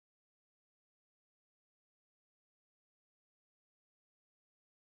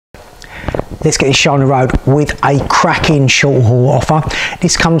let's get this show on the road with a cracking short haul offer.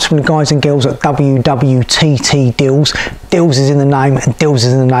 This comes from the guys and girls at WWTT Deals. Deals is in the name and deals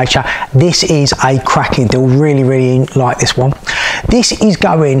is in the nature. This is a cracking deal. Really like this one. This is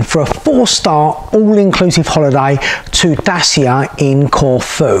going for a 4-star all-inclusive holiday to Dassia in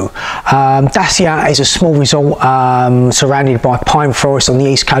Corfu. Dassia is a small resort surrounded by pine forest on the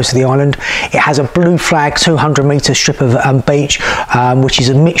east coast of the island. It has a blue flag 200-metre strip of beach, which is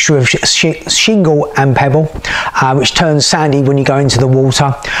a mixture of shingle and pebble, which turns sandy when you go into the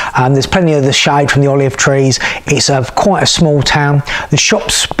water. There's plenty of the shade from the olive trees. It's quite a small town. The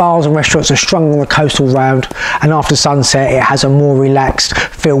shops, bars and restaurants are strung on the coastal road, and after sunset it has a more relaxed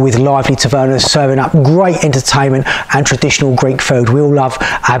feel with lively tavernas serving up great entertainment and traditional Greek food. We all love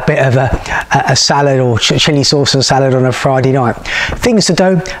a bit of a salad or chili sauce and salad on a Friday night. Things to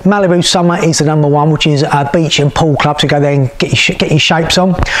do: Malibu Summer is the #1, which is a beach and pool club to go there and get your shapes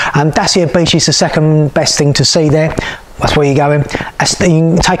on. Dassia Beach is the second best thing to see there. That's where you're going.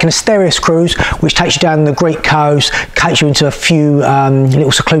 You're taking a Asterios cruise, which takes you down the Greek coast, takes you into a few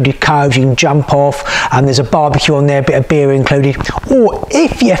little secluded coves. You can jump off, and there's a barbecue on there, a bit of beer included. Or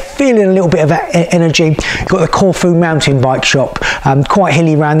if you're feeling a little bit of energy, you've got the Corfu mountain bike shop. Quite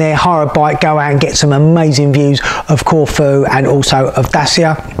hilly around there. Hire a bike, go out and get some amazing views of Corfu and also of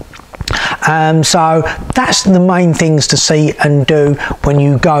Dassia. So that's the main things to see and do when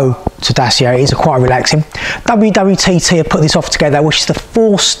you go to Dassia. It is quite relaxing. WWTT have put this off together, which is the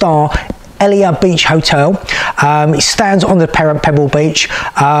 4-star Elea Beach Hotel. It stands on the Pebble Beach.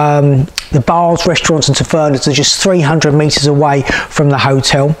 The bars, restaurants and tavernas are just 300 metres away from the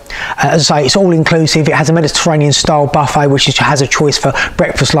hotel. As I say, it's all inclusive. It has a Mediterranean style buffet, which has a choice for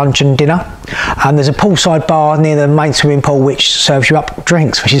breakfast, lunch and dinner. There's a poolside bar near the main swimming pool which serves you up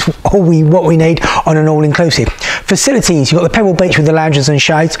drinks, which is what we need on an all-inclusive. Facilities: you've got the Pebble Beach with the lounges and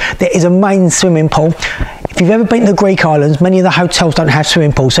shades. There is a main swimming pool. If you've ever been to the Greek islands, many of the hotels don't have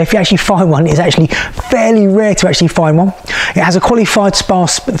swimming pools, so if you actually find one, it's actually fairly rare to actually find one. It has a qualified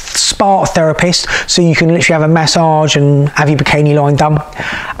spa therapist, so you can literally have a massage and have your bikini line done.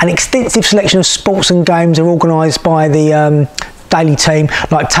 An extensive selection of sports and games are organised by the daily team,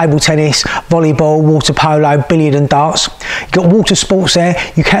 like table tennis, volleyball, water polo, billiard and darts. You've got water sports there.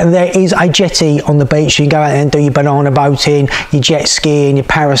 There is a jetty on the beach. You can go out there and do your banana boating, your jet skiing, your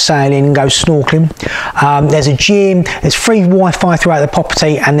parasailing and go snorkeling. There's a gym, there's free Wi-Fi throughout the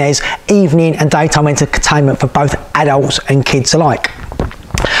property, and there's evening and daytime entertainment for both adults and kids alike.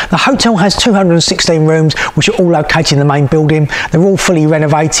 The hotel has 216 rooms, which are all located in the main building. They're all fully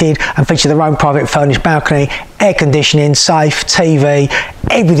renovated and feature their own private furnished balcony, air conditioning, safe, TV,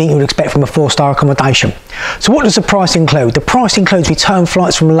 everything you would expect from a 4-star accommodation. So what does the price include? The price includes return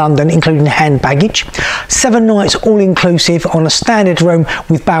flights from London, including hand baggage, 7 nights all-inclusive on a standard room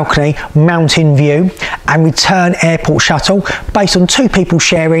with balcony, mountain view, and return airport shuttle based on 2 people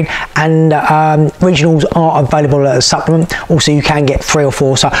sharing, and regionals are available as a supplement. Also, you can get 3 or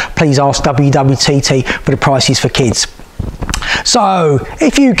 4, so please ask WWTT for the prices for kids. So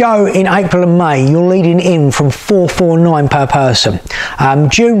if you go in April and May, you're leading in from 449 per person.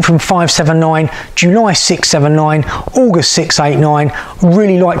 June from 579, July 679, August 689.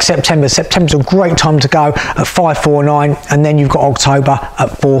 Really like September. September's a great time to go at 549, and then you've got October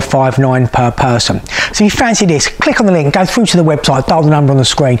at 459 per person. So if you fancy this, click on the link, go through to the website, dial the number on the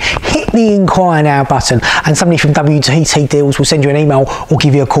screen, hit the inquire now button, and somebody from WTT Deals will send you an email or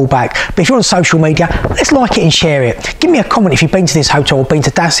give you a call back. But if you're on social media, let's like it and share it. Give me a comment if you've been to this hotel or been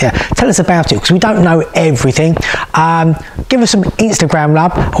to Dassia. Tell us about it, because we don't know everything. Give us some Instagram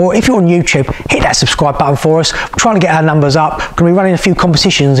love, or if you're on YouTube, hit that subscribe button for us. We're trying to get our numbers up. We're going to be running a few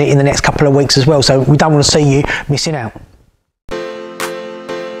competitions in the next couple of weeks as well, so we don't want to see you missing out.